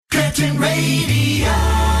Christian Radio.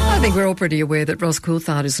 I think we're all pretty aware that Ross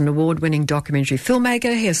Coulthard is an award-winning documentary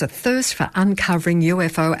filmmaker. He has a thirst for uncovering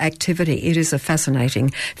UFO activity. It is a fascinating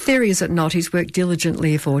theory, is it not? He's worked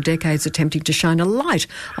diligently for decades attempting to shine a light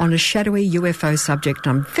on a shadowy UFO subject.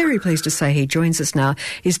 I'm very pleased to say he joins us now.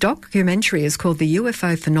 His documentary is called The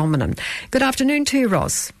UFO Phenomenon. Good afternoon to you,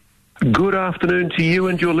 Ross. Good afternoon to you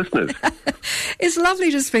and your listeners. It's lovely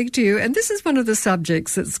to speak to you. And this is one of the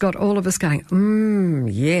subjects that's got all of us going,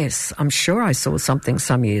 yes, I'm sure I saw something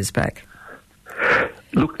some years back.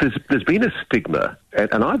 Look, there's been a stigma,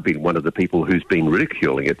 and I've been one of the people who's been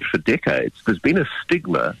ridiculing it for decades. There's been a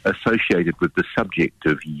stigma associated with the subject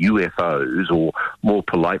of UFOs, or more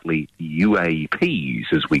politely,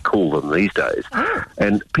 UAPs, as we call them these days.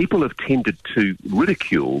 And people have tended to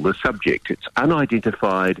ridicule the subject. It's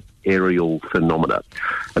unidentified aerial phenomena.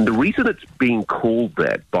 And the reason it's being called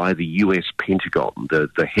that by the US Pentagon,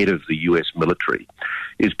 the head of the US military,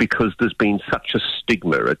 is because there's been such a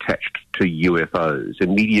stigma attached to UFOs.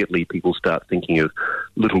 Immediately people start thinking of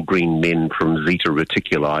little green men from Zeta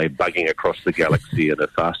Reticuli bugging across the galaxy in a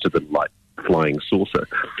faster-than-light flying saucer.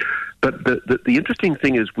 But the interesting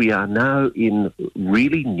thing is we are now in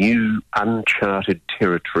really new, uncharted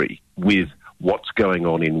territory with what's going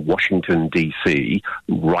on in Washington, D.C.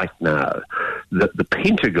 right now. The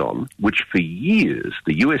Pentagon, which for years,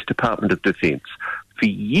 the US Department of Defense, for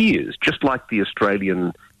years, just like the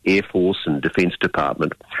Australian Air Force and Defence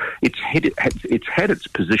Department, it's had its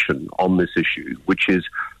position on this issue, which is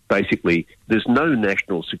basically there's no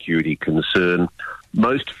national security concern.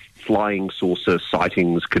 Most flying saucer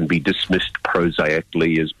sightings can be dismissed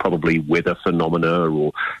prosaically as probably weather phenomena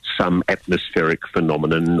or some atmospheric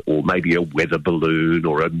phenomenon or maybe a weather balloon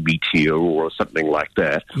or a meteor or something like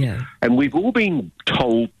that. Yeah. And we've all been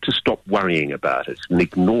told to stop worrying about it and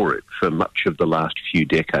ignore it for much of the last few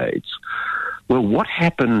decades. Well, what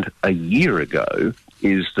happened a year ago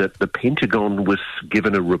is that the Pentagon was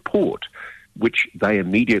given a report which they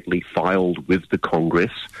immediately filed with the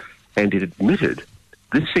Congress, and it admitted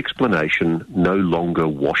this explanation no longer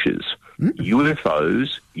washes.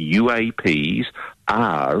 UFOs, UAPs,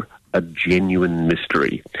 are a genuine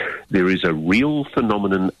mystery. There is a real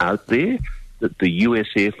phenomenon out there that the US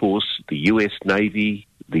Air Force, the US Navy,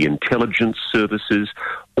 the intelligence services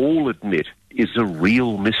all admit is a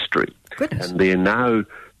real mystery. Goodness. And they're now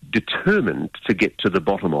determined to get to the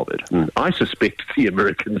bottom of it. And I suspect the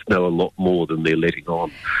Americans know a lot more than they're letting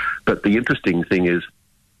on. But the interesting thing is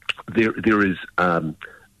there is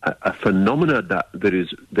a phenomena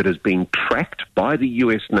that is being tracked by the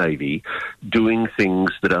US Navy doing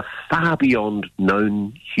things that are far beyond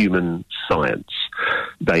known human science.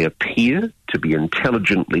 They appear to be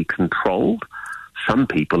intelligently controlled. Some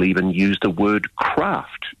people even use the word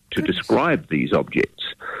craft to describe these objects.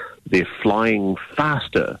 They're flying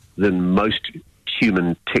faster than most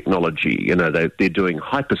human technology. You know, they're doing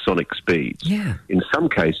hypersonic speeds. Yeah. In some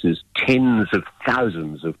cases, tens of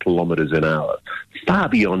thousands of kilometres an hour, far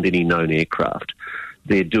beyond any known aircraft.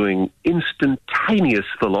 They're doing instantaneous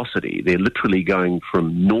velocity. They're literally going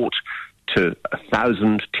from 0 to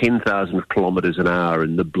 1,000, 10,000 kilometres an hour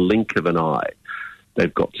in the blink of an eye.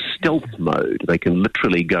 They've got stealth mode. They can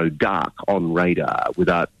literally go dark on radar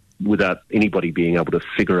without anybody being able to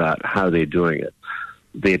figure out how they're doing it.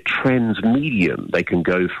 They're transmedium. They can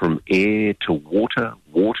go from air to water,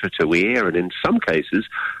 water to air, and in some cases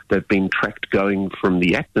they've been tracked going from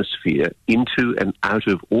the atmosphere into and out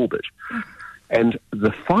of orbit. And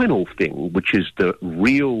the final thing, which is the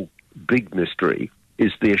real big mystery,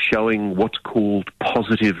 is they're showing what's called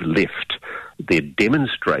positive lift. They're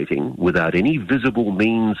demonstrating, without any visible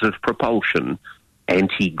means of propulsion,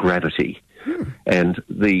 anti-gravity. And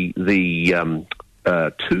the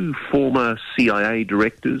two former CIA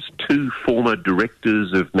directors, two former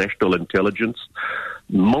directors of national intelligence,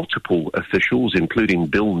 multiple officials, including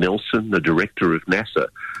Bill Nelson, the director of NASA,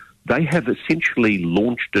 they have essentially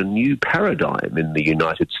launched a new paradigm in the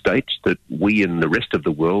United States that we in the rest of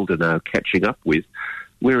the world are now catching up with,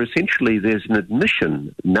 where essentially there's an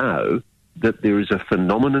admission now that there is a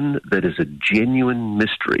phenomenon that is a genuine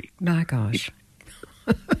mystery. My gosh.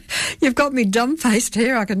 You've got me dumbfaced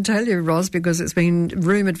here, I can tell you, Ross, because it's been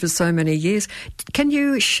rumoured for so many years. Can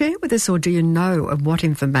you share with us, or do you know of what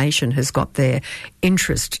information has got their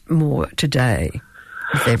interest more today?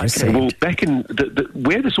 Okay, well, back in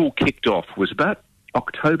where this all kicked off was about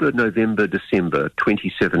October, November, December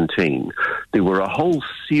 2017, there were a whole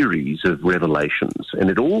series of revelations, and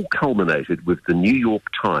it all culminated with the New York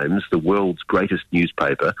Times, the world's greatest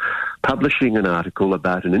newspaper, publishing an article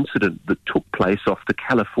about an incident that took place off the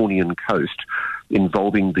Californian coast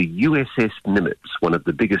involving the USS Nimitz, one of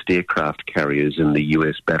the biggest aircraft carriers in the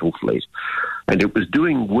US battle fleet. And it was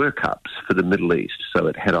doing workups for the Middle East. So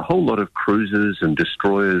it had a whole lot of cruisers and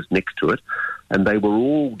destroyers next to it, and they were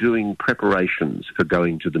all doing preparations for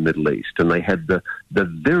going to the Middle East. And they had the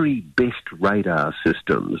very best radar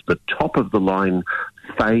systems, the top-of-the-line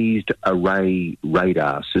phased array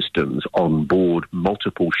radar systems on board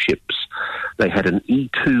multiple ships. They had an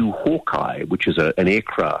E-2 Hawkeye, which is an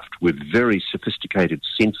aircraft with very sophisticated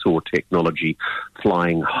sensor technology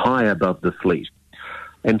flying high above the fleet.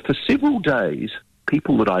 And for several days,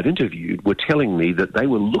 people that I've interviewed were telling me that they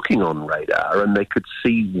were looking on radar and they could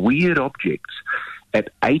see weird objects at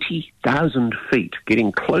 80,000 feet,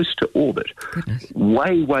 getting close to orbit,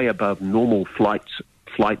 way, way above normal flight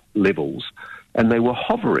levels, and they were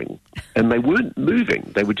hovering, and they weren't moving.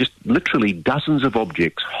 They were just literally dozens of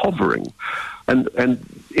objects hovering. And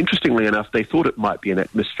interestingly enough, they thought it might be an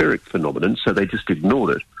atmospheric phenomenon, so they just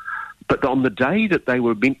ignored it. But on the day that they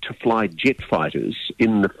were meant to fly jet fighters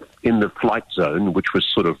in the flight zone, which was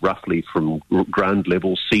sort of roughly from ground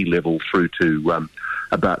level, sea level, through to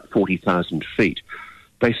about 40,000 feet,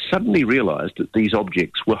 they suddenly realised that these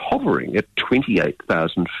objects were hovering at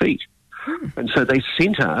 28,000 feet. And so they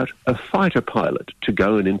sent out a fighter pilot to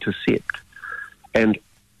go and intercept. And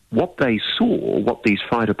what they saw, what these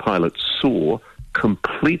fighter pilots saw,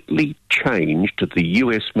 completely changed the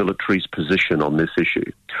US military's position on this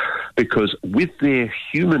issue. Because with their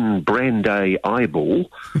human brand A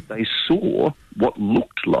eyeball, they saw what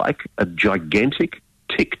looked like a gigantic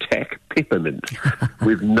tic-tac peppermint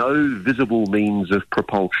with no visible means of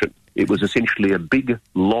propulsion. It was essentially a big,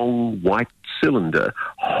 long, white cylinder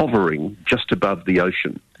hovering just above the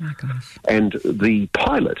ocean. Oh, gosh. And the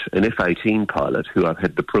pilot, an F-18 pilot, who I've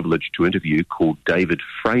had the privilege to interview, called David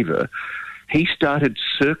Fravor, he started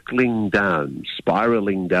circling down,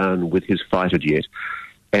 spiraling down with his fighter jet,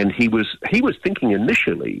 and he was thinking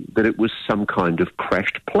initially that it was some kind of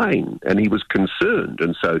crashed plane, and he was concerned.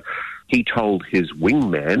 And so he told his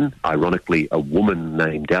wingman, ironically a woman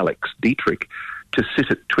named Alex Dietrich, to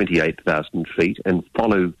sit at 28,000 feet and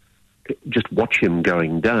just watch him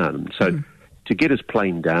going down. So to get his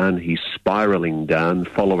plane down, he's spiraling down,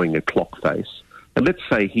 following a clock face. And let's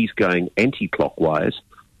say he's going anti-clockwise.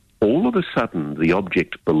 All of a sudden, the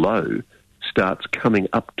object below starts coming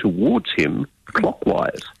up towards him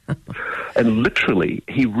clockwise. And literally,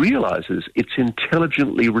 he realizes it's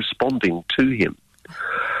intelligently responding to him.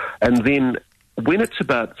 And then when it's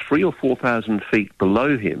about 3,000 or 4,000 feet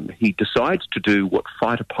below him, he decides to do what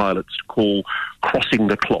fighter pilots call crossing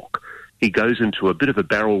the clock. He goes into a bit of a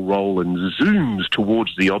barrel roll and zooms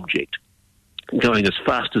towards the object, going as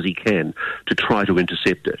fast as he can to try to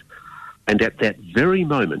intercept it. And at that very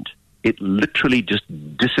moment, it literally just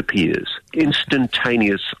disappears,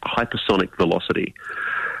 instantaneous hypersonic velocity.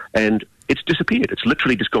 And it's disappeared. It's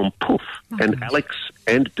literally just gone poof. Oh, and gosh. Alex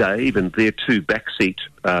and Dave and their two backseat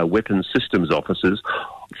weapons systems officers,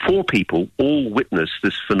 4 people, all witnessed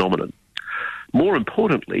this phenomenon. More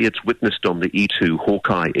importantly, it's witnessed on the E-2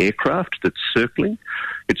 Hawkeye aircraft that's circling.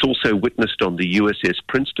 It's also witnessed on the USS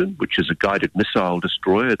Princeton, which is a guided missile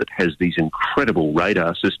destroyer that has these incredible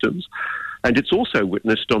radar systems. And it's also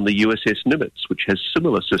witnessed on the USS Nimitz, which has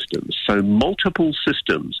similar systems. So multiple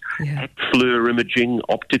systems, FLIR imaging,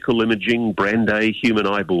 optical imaging, brand A human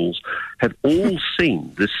eyeballs, have all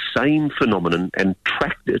seen this same phenomenon and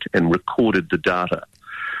tracked it and recorded the data,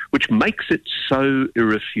 which makes it so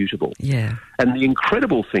irrefutable. Yeah. And the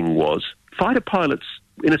incredible thing was, fighter pilots,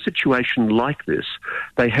 in a situation like this,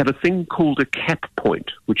 they have a thing called a cap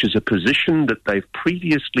point, which is a position that they've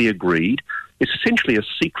previously agreed. It's essentially a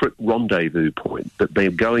secret rendezvous point that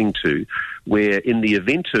they're going to, where in the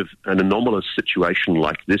event of an anomalous situation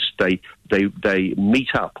like this, they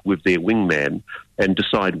meet up with their wingman and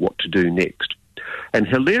decide what to do next. And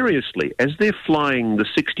hilariously, as they're flying the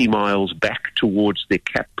 60 miles back towards their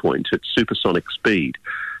cap point at supersonic speed,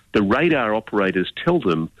 the radar operators tell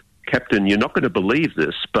them, "Captain, you're not going to believe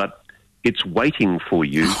this, but it's waiting for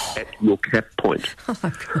you at your cap point."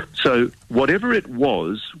 So whatever it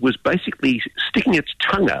was basically sticking its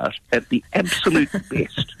tongue out at the absolute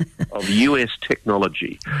best of US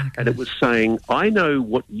technology. And it was saying, "I know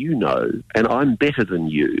what you know, and I'm better than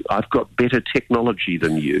you. I've got better technology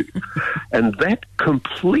than you." And that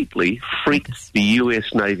completely freaked the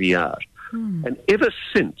US Navy out. And ever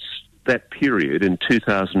since that period in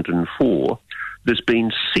 2004, there's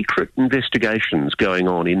been secret investigations going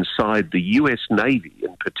on inside the US Navy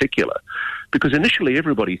in particular, because initially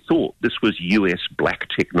everybody thought this was US black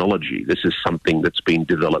technology. This is something that's been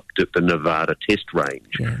developed at the Nevada test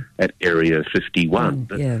range at Area 51.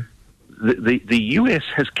 the US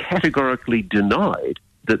has categorically denied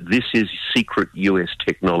that this is secret US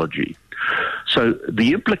technology. So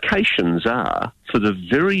the implications are, for the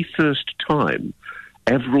very first time,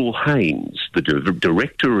 Avril Haines, the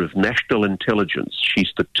Director of National Intelligence,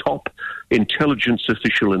 she's the top intelligence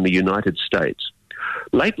official in the United States.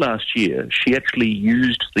 Late last year, she actually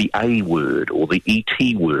used the A word, or the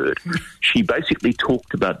ET word. She basically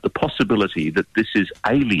talked about the possibility that this is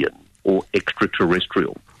alien or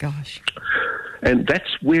extraterrestrial. Gosh. And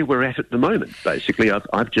that's where we're at the moment, basically.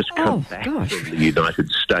 I've just come back from the United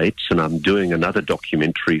States, and I'm doing another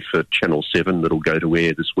documentary for Channel 7 that'll go to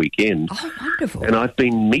air this weekend. Oh, wonderful. And I've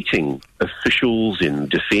been meeting officials in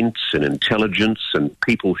defence and intelligence and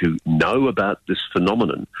people who know about this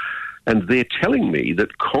phenomenon, and they're telling me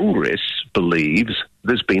that Congress believes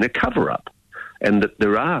there's been a cover-up and that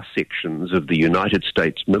there are sections of the United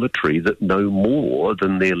States military that know more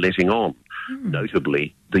than they're letting on,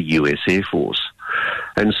 notably the US Air Force.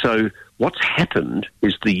 And so what's happened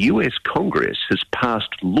is the US Congress has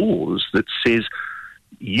passed laws that says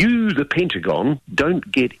you, the Pentagon,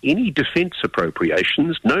 don't get any defence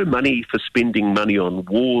appropriations, no money for spending money on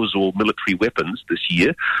wars or military weapons this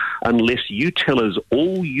year, unless you tell us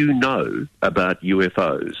all you know about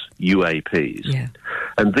UFOs, UAPs. Yeah.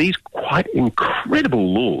 And these quite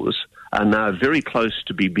incredible laws are now very close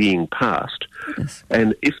to being passed. Goodness.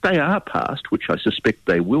 And if they are passed, which I suspect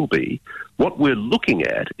they will be, what we're looking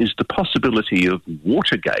at is the possibility of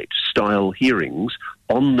Watergate-style hearings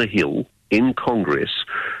on the Hill in Congress,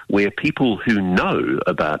 where people who know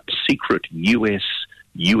about secret US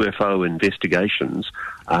UFO investigations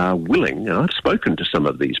are willing, and I've spoken to some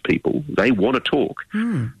of these people, they want to talk.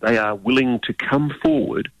 They are willing to come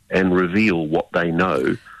forward and reveal what they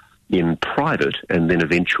know in private and then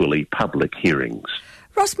eventually public hearings.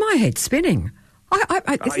 Ross, my head's spinning.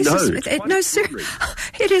 It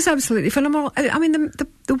is absolutely phenomenal. I mean,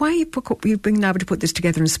 the way you've been able to put this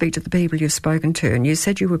together and speak to the people you've spoken to, and you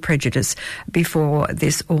said you were prejudiced before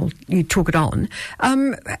this, or you took it on.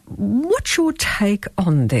 What's your take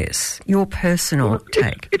on this, your personal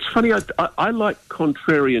take? It's funny, I like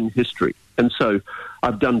contrarian history, and so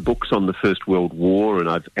I've done books on the First World War, and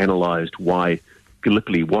I've analysed why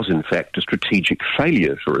Gallipoli was in fact a strategic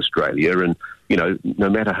failure for Australia, and you know, no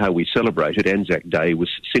matter how we celebrate it, Anzac Day was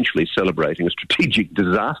essentially celebrating a strategic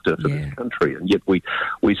disaster for this country, and yet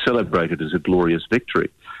we celebrate it as a glorious victory.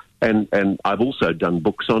 And I've also done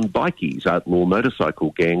books on bikies, outlaw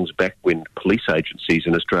motorcycle gangs, back when police agencies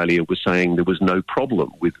in Australia were saying there was no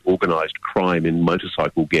problem with organised crime in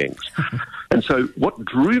motorcycle gangs. And so what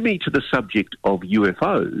drew me to the subject of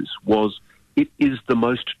UFOs was it is the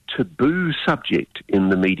most taboo subject in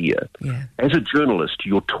the media. Yeah. As a journalist,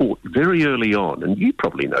 you're taught very early on, and you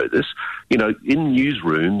probably know this, you know, in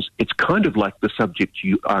newsrooms, it's kind of like the subject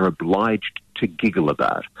you are obliged to giggle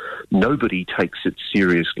about. Nobody takes it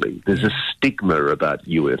seriously. There's a stigma about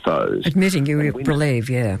UFOs. Admitting you believe,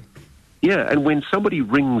 Yeah, and when somebody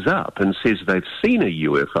rings up and says they've seen a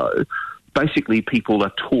UFO, basically people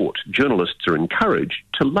are taught, journalists are encouraged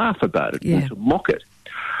to laugh about it and to mock it.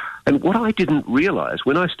 And what I didn't realise,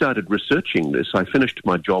 when I started researching this, I finished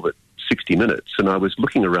my job at 60 Minutes and I was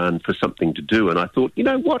looking around for something to do, and I thought, you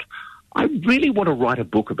know what, I really want to write a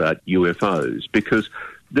book about UFOs, because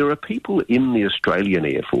there are people in the Australian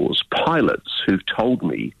Air Force, pilots, who've told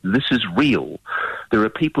me this is real. There are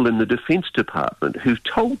people in the Defence Department who've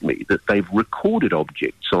told me that they've recorded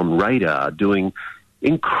objects on radar doing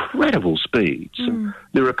incredible speeds. And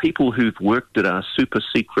there are people who've worked at our super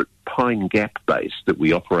secret Pine Gap base that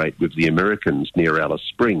we operate with the Americans near Alice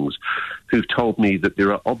Springs, who've told me that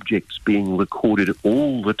there are objects being recorded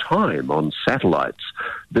all the time on satellites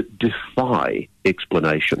that defy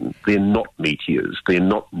explanation. They're not meteors. They're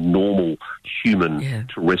not normal human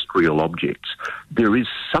terrestrial objects. There is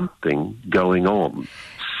something going on.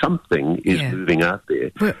 Something is moving out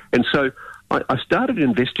there. And so I started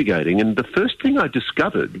investigating, and the first thing I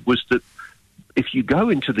discovered was that if you go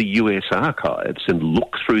into the US archives and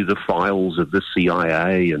look through the files of the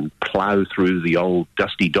CIA and plough through the old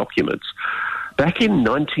dusty documents, back in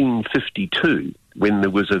 1952, when there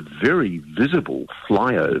was a very visible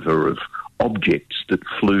flyover of objects that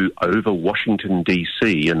flew over Washington,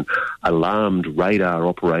 D.C. and alarmed radar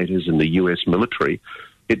operators in the US military,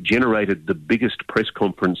 it generated the biggest press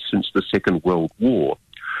conference since the Second World War.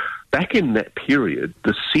 Back in that period,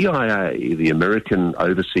 the CIA, the American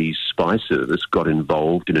Overseas Spy Service, got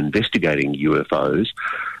involved in investigating UFOs,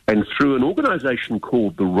 and through an organisation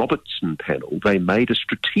called the Robertson Panel, they made a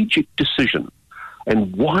strategic decision.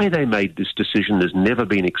 And why they made this decision has never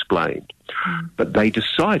been explained. But they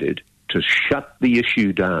decided to shut the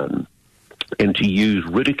issue down. and to use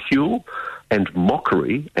ridicule and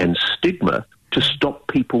mockery and stigma to stop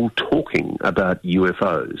people talking about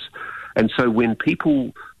UFOs. And so when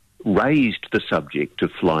people raised the subject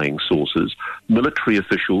of flying saucers, military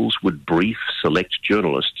officials would brief select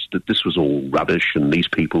journalists that this was all rubbish and these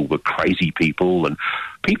people were crazy people, and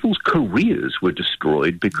people's careers were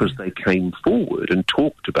destroyed because they came forward and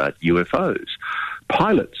talked about UFOs.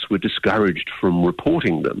 Pilots were discouraged from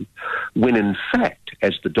reporting them, when in fact,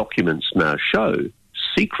 as the documents now show,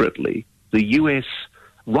 secretly, the US,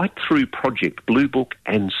 right through Project Blue Book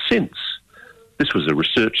and since, this was a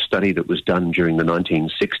research study that was done during the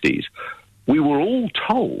 1960s. We were all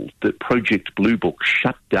told that Project Blue Book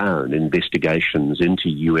shut down investigations into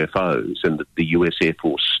UFOs and that the US Air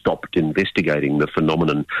Force stopped investigating the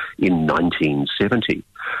phenomenon in 1970.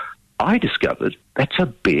 I discovered that's a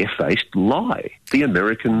barefaced lie. The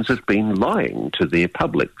Americans have been lying to their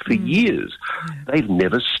public for years. They've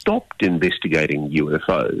never stopped investigating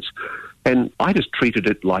UFOs. And I just treated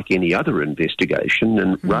it like any other investigation,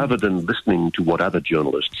 and rather than listening to what other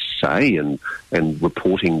journalists say and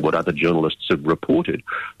reporting what other journalists have reported,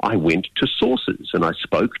 I went to sources and I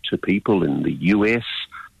spoke to people in the US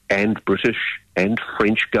and British and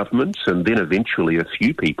French governments, and then eventually a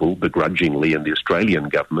few people begrudgingly in the Australian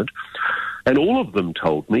government, and all of them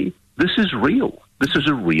told me, this is real. This is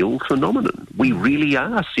a real phenomenon. We really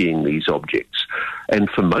are seeing these objects. And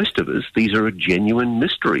for most of us, these are a genuine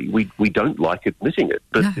mystery. We don't like admitting it,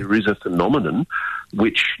 but there is a phenomenon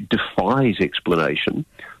which defies explanation,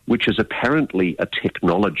 which is apparently a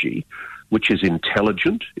technology which is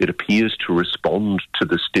intelligent. It appears to respond to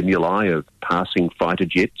the stimuli of passing fighter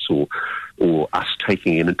jets or us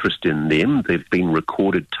taking an interest in them. They've been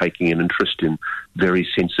recorded taking an interest in very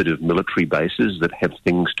sensitive military bases that have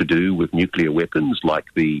things to do with nuclear weapons, like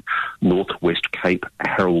the Northwest Cape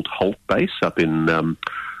Harold Holt base up in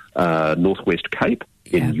Northwest Cape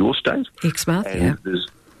in your state. Exmouth,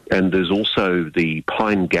 And there's also the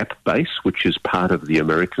Pine Gap base, which is part of the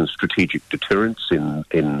American strategic deterrence in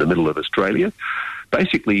the middle of Australia.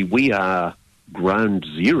 Basically, we are ground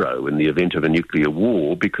zero in the event of a nuclear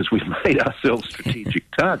war because we've made ourselves strategic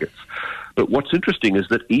targets. But what's interesting is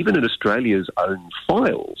that even in Australia's own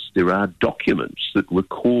files, there are documents that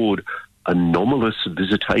record anomalous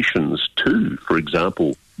visitations to, for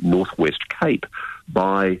example, Northwest Cape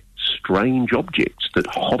by strange objects that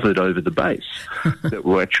hovered over the base that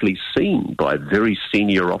were actually seen by a very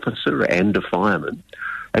senior officer and a fireman,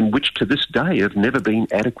 and which to this day have never been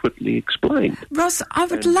adequately explained. Ross, I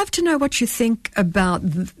would love to know what you think about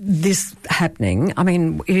this happening. I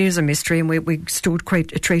mean, it is a mystery and we still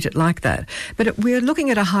treat it like that. But we're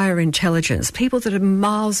looking at a higher intelligence, people that are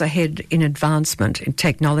miles ahead in advancement in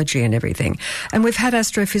technology and everything. And we've had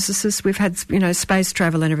astrophysicists, we've had, space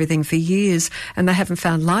travel and everything for years, and they haven't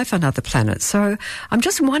found life on other planets. So I'm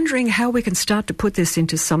just wondering how we can start to put this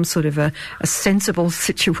into some sort of a sensible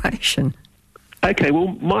situation. Okay, well,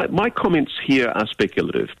 my comments here are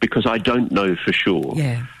speculative because I don't know for sure.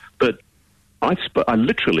 Yeah. But I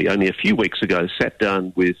literally, only a few weeks ago, sat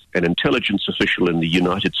down with an intelligence official in the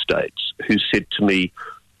United States who said to me,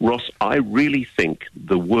 Ross, I really think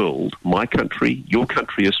the world, my country, your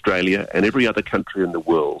country, Australia, and every other country in the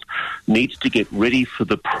world needs to get ready for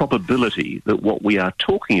the probability that what we are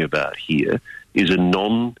talking about here is a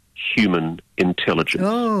non-human intelligence.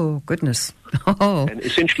 Oh, goodness. Oh. And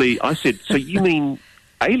essentially I said, so you mean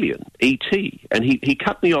alien, E.T.? And he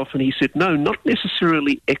cut me off and he said, no, not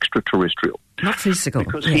necessarily extraterrestrial. Not physical.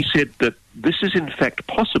 Because he said that this is in fact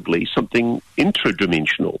possibly something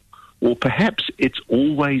intradimensional, or perhaps it's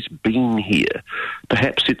always been here.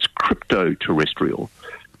 Perhaps it's crypto-terrestrial.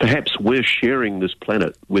 Perhaps we're sharing this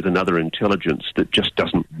planet with another intelligence that just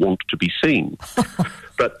doesn't want to be seen.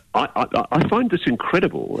 But I find this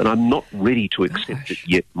incredible, and I'm not ready to accept it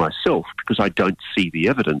yet myself because I don't see the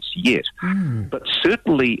evidence yet. But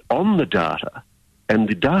certainly on the data, and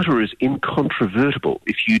the data is incontrovertible,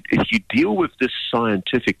 if you deal with this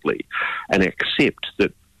scientifically and accept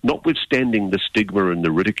that notwithstanding the stigma and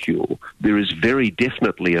the ridicule, there is very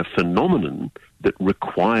definitely a phenomenon that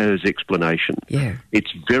requires explanation. Yeah.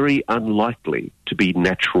 It's very unlikely to be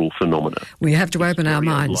natural phenomena. We have to open our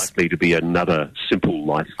minds. It's unlikely to be another simple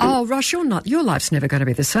life form. Oh, Ross, your life's never going to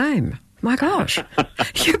be the same. My gosh.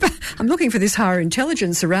 I'm looking for this higher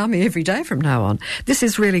intelligence around me every day from now on. This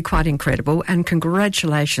is really quite incredible, and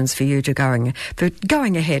congratulations for you for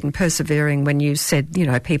going ahead and persevering when you said,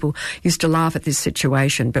 people used to laugh at this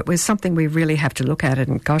situation, but there's something we really have to look at it,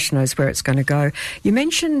 and gosh knows where it's going to go. You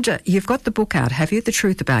mentioned you've got the book out, have you? The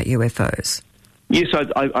Truth About UFOs. Yes,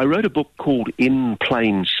 I wrote a book called In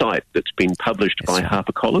Plain Sight that's been published by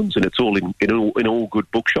HarperCollins, and it's all in all good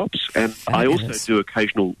bookshops. And I also do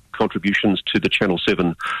occasional contributions to the Channel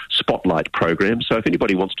 7 Spotlight program. So if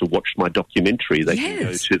anybody wants to watch my documentary, they can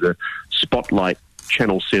go to the Spotlight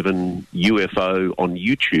Channel 7 UFO on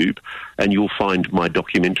YouTube, and you'll find my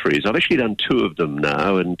documentaries. I've actually done 2 of them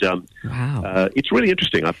now, and it's really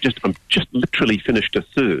interesting. I'm just literally finished a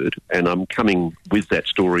third, and I'm coming with that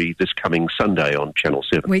story this coming Sunday on Channel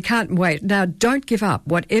 7. We can't wait. Now, don't give up.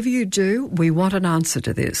 Whatever you do, we want an answer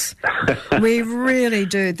to this. We really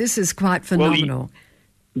do. This is quite phenomenal.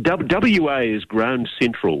 WA is ground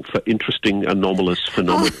central for interesting anomalous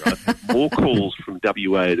phenomena. I've had more calls from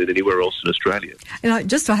WA than anywhere else in Australia. I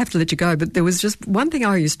have to let you go, but there was just one thing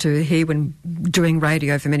I used to hear when doing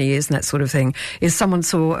radio for many years and that sort of thing, is someone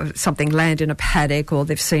saw something land in a paddock, or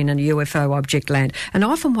they've seen a UFO object land, and I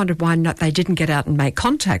often wondered why they didn't get out and make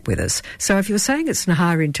contact with us. So if you're saying it's a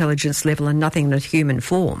higher intelligence level and nothing in a human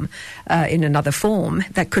form, in another form,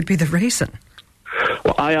 that could be the reason.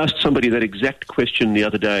 Well, I asked somebody that exact question the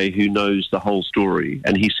other day who knows the whole story,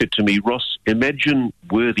 and he said to me, Ross, imagine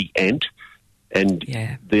we're the ant and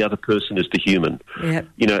the other person is the human. Yep.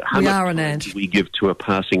 How much time do we give to a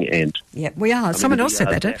passing ant? Yeah, we are. Someone else said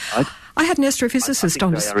that. I had an astrophysicist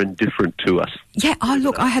on. They are indifferent to us. Yeah, I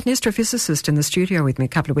had an astrophysicist in the studio with me a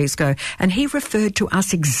couple of weeks ago, and he referred to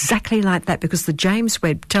us exactly like that, because the James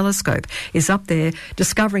Webb Telescope is up there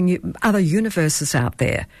discovering other universes out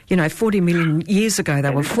there. 40 million years ago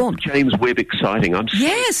they were formed. James Webb exciting. I'm so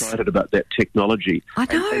excited about that technology. I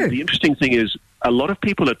know. And the interesting thing is, a lot of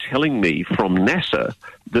people are telling me from NASA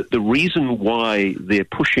that the reason why they're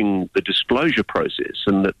pushing the disclosure process,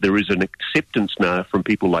 and that there is an acceptance now from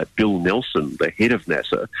people like Bill Nelson, the head of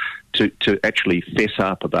NASA, to actually fess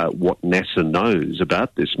up about what NASA knows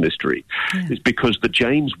about this mystery, is because the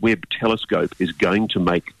James Webb Telescope is going to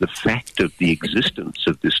make the fact of the existence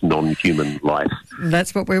of this non-human life.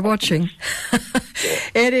 That's what we're watching.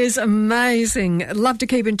 It is amazing. Love to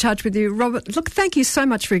keep in touch with you, Robert. Look, thank you so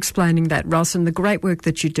much for explaining that, Ross, and the great work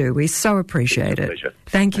that you do. We so appreciate it. Pleasure.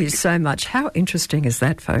 Thank you so much. How interesting is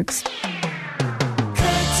that, folks?